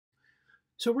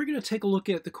So we're going to take a look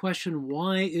at the question,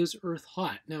 why is Earth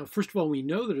hot? Now, first of all, we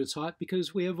know that it's hot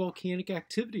because we have volcanic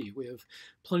activity. We have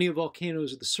plenty of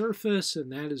volcanoes at the surface,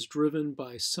 and that is driven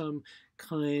by some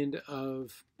kind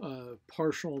of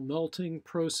partial melting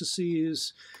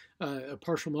processes, a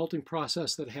partial melting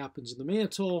process that happens in the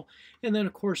mantle. And then,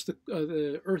 of course,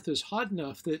 the Earth is hot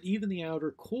enough that even the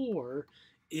outer core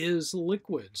is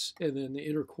liquids, and then the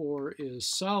inner core is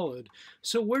solid.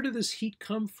 So where did this heat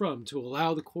come from to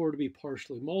allow the core to be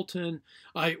partially molten,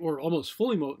 or almost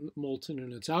fully molten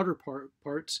in its outer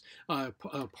parts, a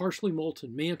partially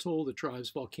molten mantle that drives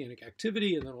volcanic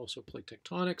activity, and then also plate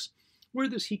tectonics? Where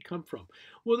did this heat come from?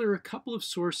 Well, there are a couple of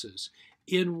sources.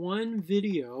 In one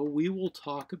video, we will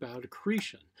talk about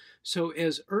accretion. So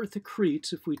as Earth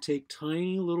accretes, if we take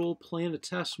tiny little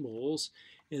planetesimals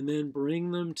and then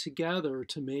bring them together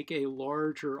to make a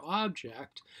larger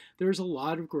object, there's a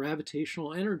lot of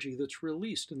gravitational energy that's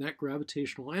released, and that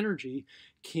gravitational energy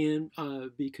can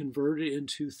be converted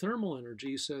into thermal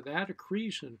energy. So that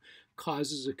accretion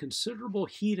causes a considerable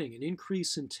heating, an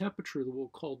increase in temperature that we'll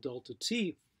call delta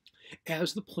T,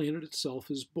 as the planet itself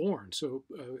is born. So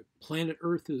planet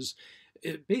Earth is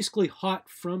basically hot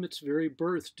from its very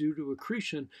birth due to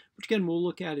accretion, which again we'll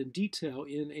look at in detail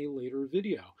in a later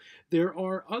video. There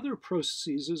are other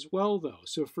processes as well, though.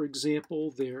 So for example,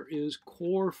 there is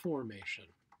core formation.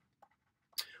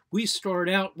 We start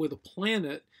out with a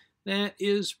planet that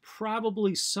is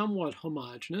probably somewhat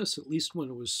homogeneous, at least when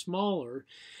it was smaller.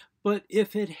 But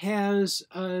if it has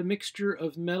a mixture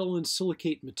of metal and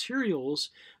silicate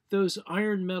materials, those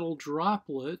iron metal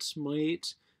droplets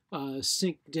might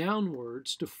sink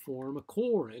downwards to form a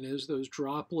core. And as those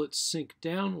droplets sink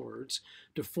downwards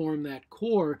to form that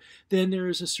core, then there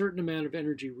is a certain amount of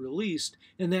energy released,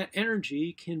 and that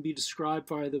energy can be described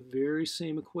by the very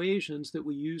same equations that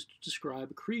we use to describe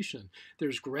accretion.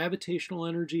 There's gravitational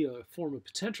energy, a form of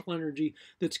potential energy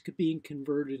that's being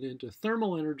converted into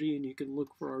thermal energy, and you can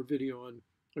look for our video on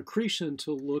accretion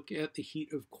to look at the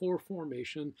heat of core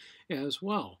formation as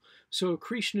well. So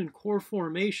accretion and core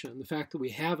formation, the fact that we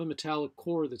have a metallic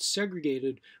core that's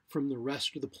segregated from the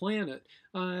rest of the planet,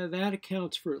 that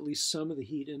accounts for at least some of the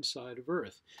heat inside of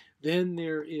Earth. Then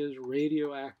there is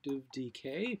radioactive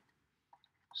decay.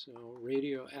 So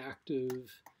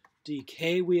radioactive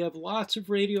decay, we have lots of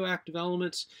radioactive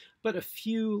elements, but a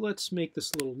few. Let's make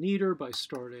this a little neater by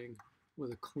starting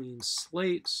with a clean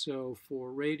slate. So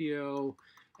for radioactive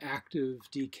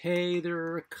decay, there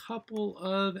are a couple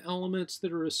of elements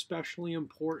that are especially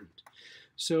important.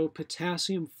 So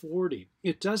potassium-40,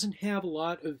 it doesn't have a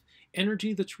lot of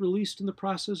energy that's released in the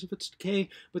process of its decay,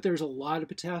 but there's a lot of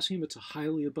potassium. It's a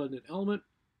highly abundant element,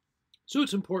 so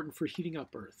it's important for heating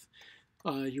up Earth.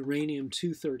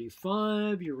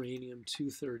 Uranium-235,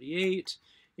 uranium-238,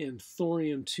 and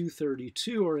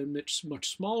thorium-232 are in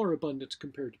much smaller abundance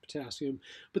compared to potassium,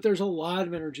 but there's a lot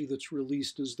of energy that's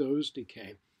released as those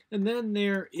decay. And then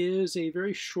there is a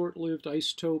very short-lived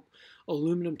isotope,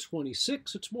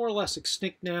 aluminum-26. It's more or less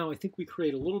extinct now. I think we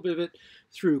create a little bit of it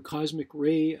through cosmic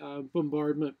ray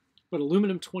bombardment, but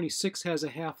aluminum-26 has a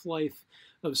half-life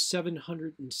of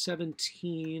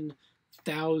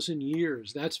 717,000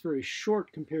 years. That's very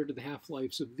short compared to the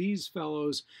half-lives of these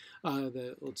fellows.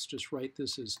 Let's just write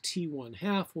this as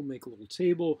T1/2. We'll make a little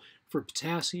table. For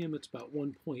potassium, it's about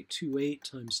 1.28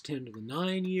 times 10 to the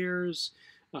 9 years.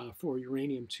 For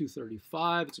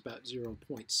uranium-235, it's about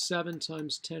 0.7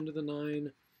 times 10 to the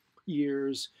 9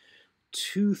 years.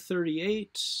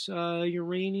 238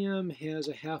 uranium has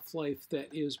a half-life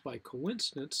that is, by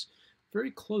coincidence,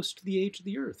 very close to the age of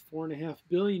the Earth, 4.5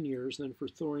 billion years. Then for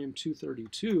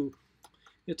thorium-232,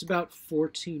 it's about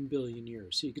 14 billion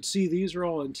years. So you can see these are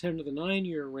all in 10 to the 9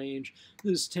 year range.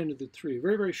 This is 10 to the 3.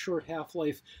 Very, very short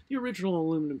half-life. The original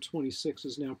aluminum-26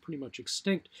 is now pretty much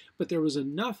extinct, but there was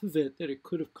enough of it that it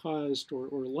could have caused, or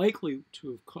was likely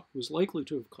to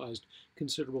have caused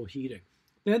considerable heating.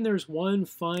 Then there's one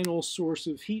final source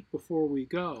of heat before we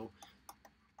go,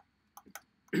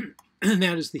 and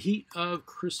that is the heat of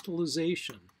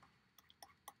crystallization.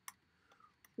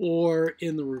 Or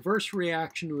in the reverse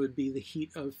reaction, it would be the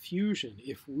heat of fusion.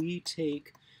 If we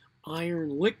take iron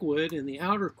liquid in the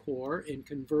outer core and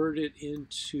convert it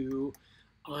into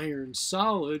iron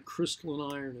solid,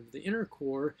 crystalline iron of the inner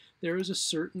core, there is a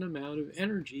certain amount of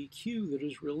energy, Q, that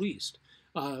is released.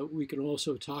 We can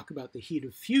also talk about the heat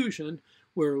of fusion,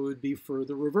 where it would be for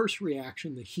the reverse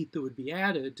reaction, the heat that would be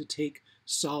added to take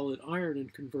solid iron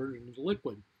and convert it into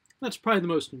liquid. That's probably the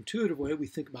most intuitive way we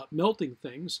think about melting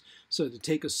things. So to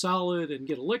take a solid and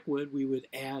get a liquid, we would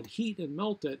add heat and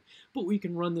melt it. But we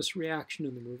can run this reaction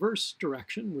in the reverse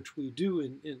direction, which we do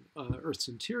in Earth's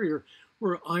interior,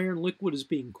 where iron liquid is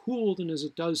being cooled, and as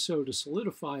it does so to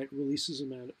solidify, it releases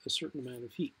a certain amount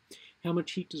of heat. How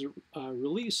much heat does it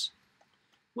release?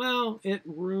 Well, at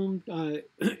room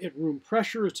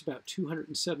pressure, it's about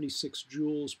 276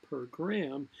 joules per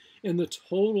gram, and the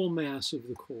total mass of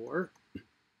the core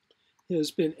has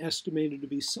been estimated to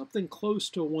be something close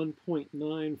to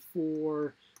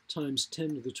 1.94 times 10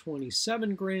 to the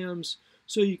 27 grams.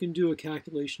 So you can do a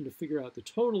calculation to figure out the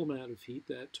total amount of heat.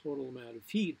 That total amount of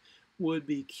heat would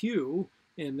be Q,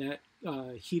 and that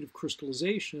heat of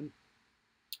crystallization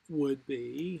would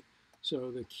be,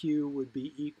 so the Q would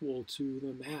be equal to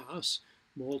the mass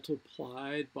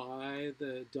multiplied by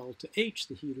the delta H,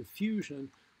 the heat of fusion,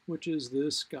 which is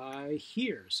this guy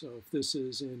here. So if this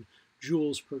is in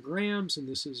joules per grams and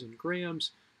this is in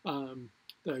grams,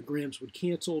 the grams would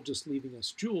cancel, just leaving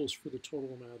us joules for the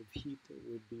total amount of heat that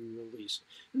would be released.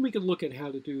 And we could look at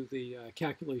how to do the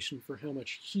calculation for how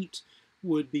much heat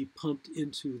would be pumped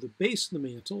into the base of the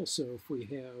mantle. So if we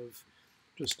have,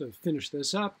 just to finish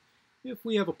this up, if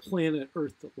we have a planet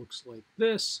Earth that looks like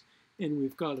this, and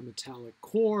we've got a metallic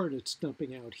core and it's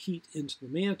dumping out heat into the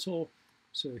mantle,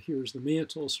 so here's the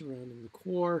mantle surrounding the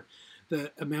core,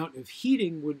 the amount of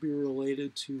heating would be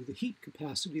related to the heat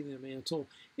capacity of the mantle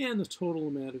and the total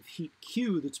amount of heat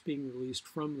Q that's being released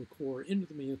from the core into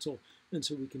the mantle, and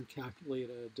so we can calculate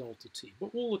a delta T.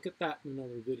 But we'll look at that in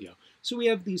another video. So we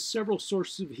have these several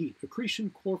sources of heat: accretion,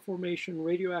 core formation,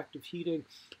 radioactive heating,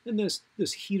 and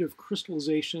this heat of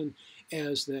crystallization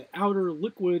as the outer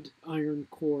liquid iron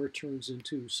core turns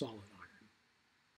into solid.